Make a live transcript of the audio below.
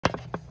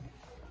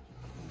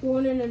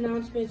Morning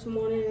announcements,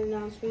 morning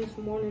announcements,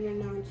 morning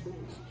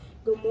announcements.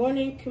 Good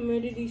morning,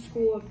 Community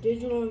School of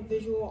Digital and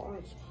Visual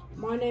Arts.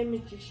 My name is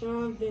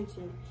Jashawn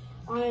Vincent.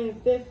 I am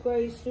 5th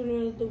grade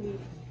student of the week,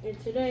 and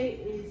today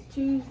is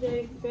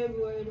Tuesday,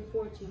 February the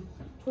 14th,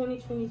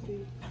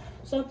 2023.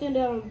 Something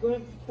that I'm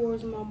grateful for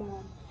is my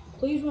mom.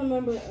 Please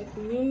remember, at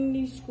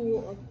Community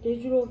School of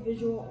Digital and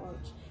Visual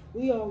Arts,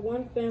 we are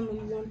one family,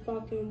 one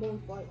falcon,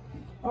 one fight.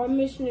 Our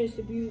mission is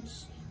to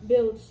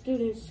build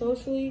students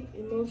socially,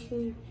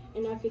 emotionally,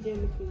 and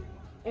academically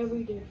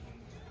every day.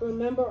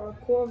 Remember, our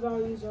core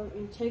values are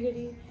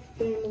integrity,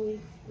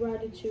 family,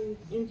 gratitude,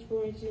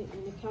 inspiration,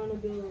 and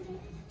accountability.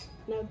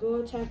 Now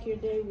go attack your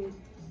day with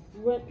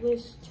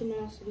relentless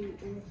tenacity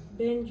and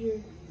bend your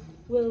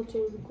will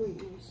to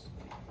greatness.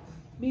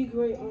 Be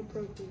great on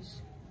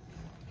purpose.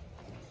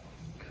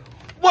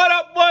 What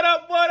up, what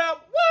up, what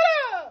up,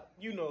 what up?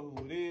 You know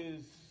who it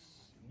is.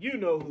 You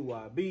know who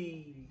I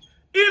be.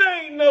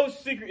 It ain't no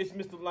secret. It's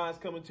Mr. Lyons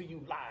coming to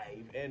you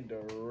live and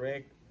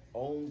direct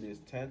on this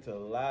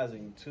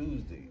tantalizing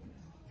Tuesday,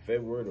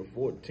 February the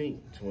 14th,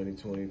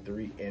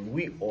 2023. And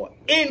we are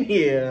in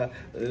here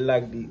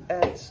like the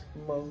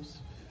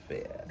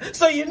atmosphere.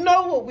 So you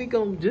know what we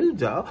gonna do,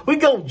 dawg? We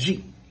gonna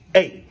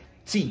G-A-T-A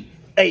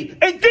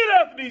and get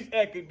after these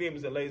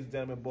academics. And ladies and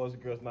gentlemen, boys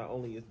and girls, not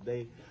only is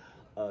today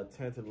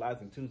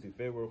tantalizing Tuesday,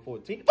 February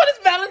 14th, but it's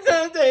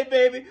Valentine's Day,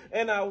 baby.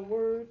 And our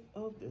word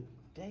of the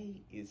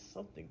day is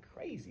something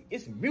crazy.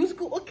 It's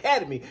Musical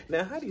Academy.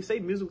 Now, how do you say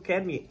Musical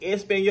Academy in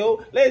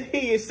Espanol? Let's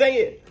hear you say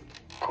it.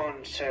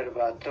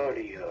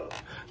 Conservatorio.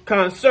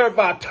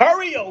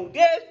 Conservatorio.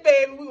 Yes,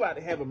 baby. We about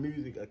to have a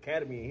music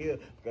academy in here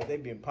because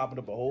they've been popping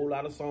up a whole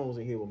lot of songs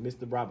in here with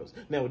Mr. Roberts.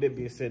 Now, with that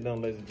being said,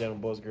 ladies and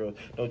gentlemen, boys and girls,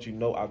 don't you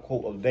know our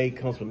quote of the day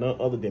comes from none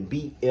other than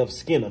B.F.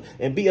 Skinner.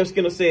 And B.F.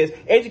 Skinner says,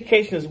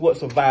 education is what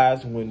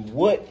survives when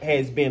what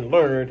has been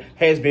learned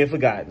has been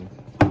forgotten.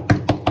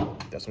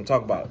 That's what I'm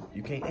talking about.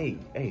 You can't, hey,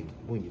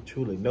 when you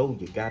truly know,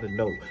 you gotta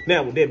know.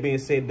 Now, with that being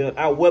said, done,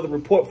 our weather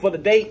report for the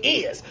day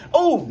is,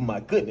 oh my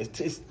goodness,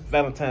 it's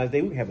Valentine's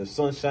Day. We have the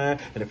sunshine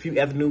and a few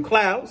afternoon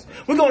clouds.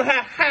 We're gonna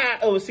have high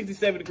over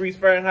 67 degrees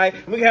Fahrenheit.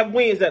 And we can have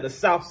winds at the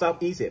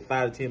south-southeast at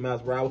 5 to 10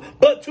 miles per hour.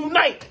 But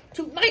tonight,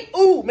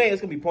 ooh, man,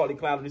 it's gonna be partly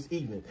cloudy this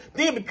evening.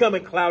 Then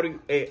becoming cloudy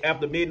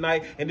after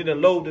midnight, and then the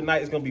low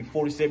tonight is gonna be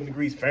 47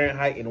 degrees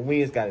Fahrenheit, and the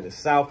winds got in the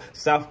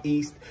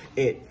south-southeast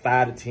at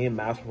 5 to 10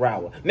 miles per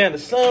hour. Now, the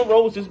sun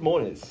rose this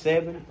morning at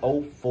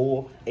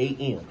 7:04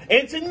 a.m.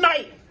 And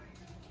tonight,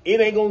 it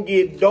ain't gonna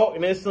get dark,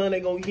 and that sun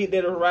ain't gonna hit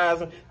that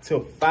horizon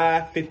till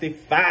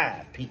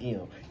 5:55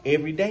 p.m.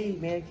 Every day,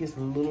 man, it gets a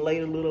little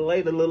later,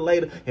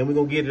 and we're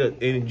gonna get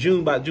it in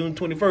June, by June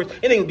 21st.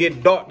 It ain't gonna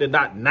get dark to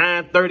about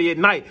 9:30 at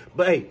night.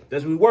 But hey,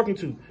 that's what we're working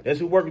to. That's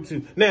what we're working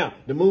to. Now,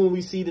 the moon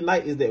we see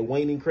tonight is that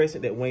waning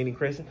crescent.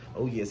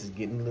 Oh yes, it's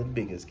getting a little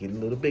bigger. It's getting a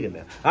little bigger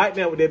now. All right,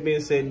 now with that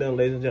being said and done,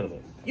 ladies and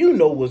gentlemen, you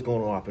know what's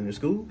going on up in the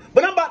school,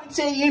 but I'm about to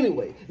tell you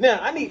anyway. Now,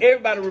 I need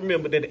everybody to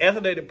remember that the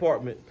athletic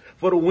department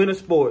for the winter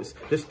sports,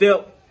 the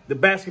step, the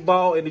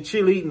basketball, and the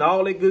cheerleading, and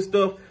all that good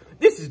stuff,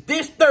 this is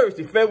this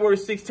Thursday, February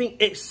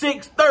 16th at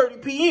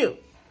 6:30 p.m.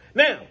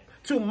 Now,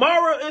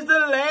 tomorrow is the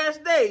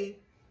last day.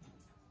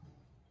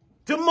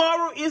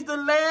 Tomorrow is the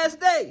last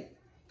day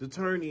to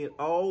turn in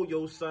all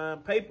your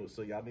signed papers.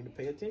 So y'all need to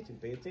pay attention.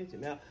 Pay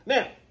attention.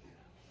 Now,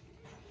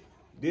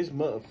 this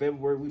month of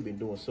February, we've been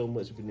doing so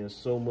much. We've been doing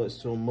so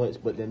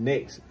much. But the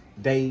next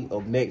day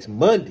of next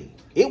Monday,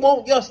 it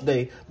won't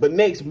yesterday, but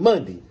next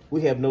Monday,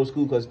 we have no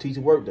school because it's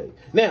teacher work day.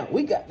 Now,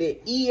 we got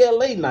that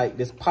ELA night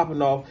that's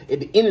popping off at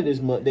the end of this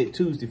month, that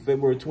Tuesday,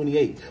 February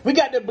 28th. We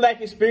got the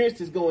Black Experience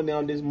that's going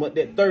down this month,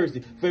 that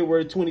Thursday,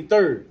 February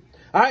 23rd.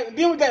 All right, and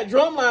then we got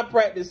drumline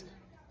practice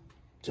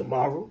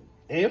tomorrow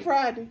and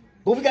Friday.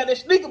 But we got that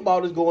sneaker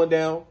ball that's going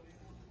down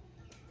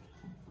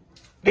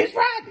this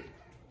Friday.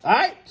 All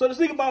right, so the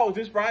sneaker ball is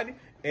this Friday,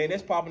 and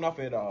that's popping off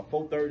at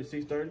 4:30, 6:30.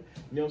 You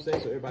know what I'm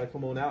saying? So everybody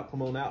come on out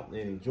and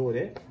enjoy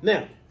that.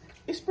 Now,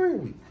 it's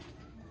Spirit Week.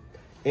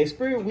 And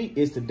Spirit Week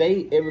is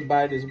today.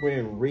 Everybody is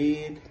wearing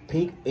red,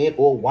 pink, and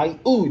or white.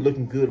 Ooh,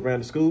 looking good around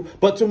the school.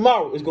 But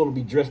tomorrow, it's going to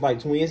be dressed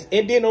like twins.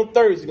 And then on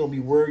Thursday, it's going to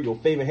be wear your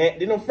favorite hat.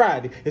 Then on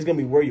Friday, it's going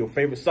to be wear your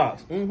favorite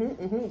socks.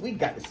 We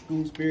got the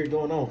school spirit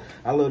going on.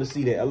 I love to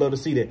see that.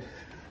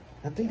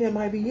 I think that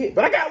might be it.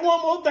 But I got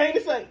one more thing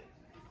to say.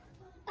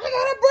 I got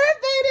a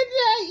birthday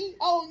today.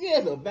 Oh,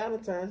 yes, a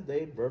Valentine's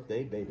Day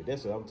birthday, baby.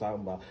 That's what I'm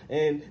talking about.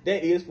 And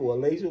that is for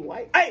Alicia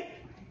White. Hey,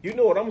 you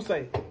know what I'm going to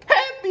say.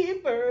 Happy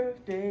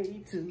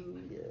birthday to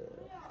you.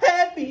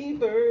 Happy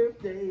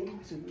birthday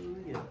to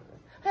you.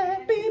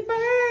 Happy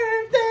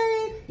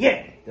birthday.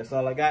 Yeah, that's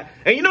all I got.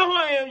 And you know who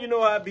I am. You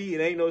know how I be.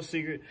 It ain't no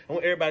secret. I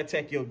want everybody to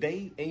attack your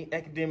day. Ain't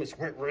academics.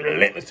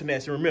 Relentless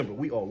tenacity. Remember,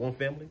 we are one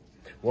family,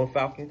 one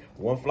falcon,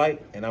 one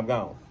flight, and I'm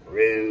gone.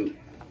 Rude.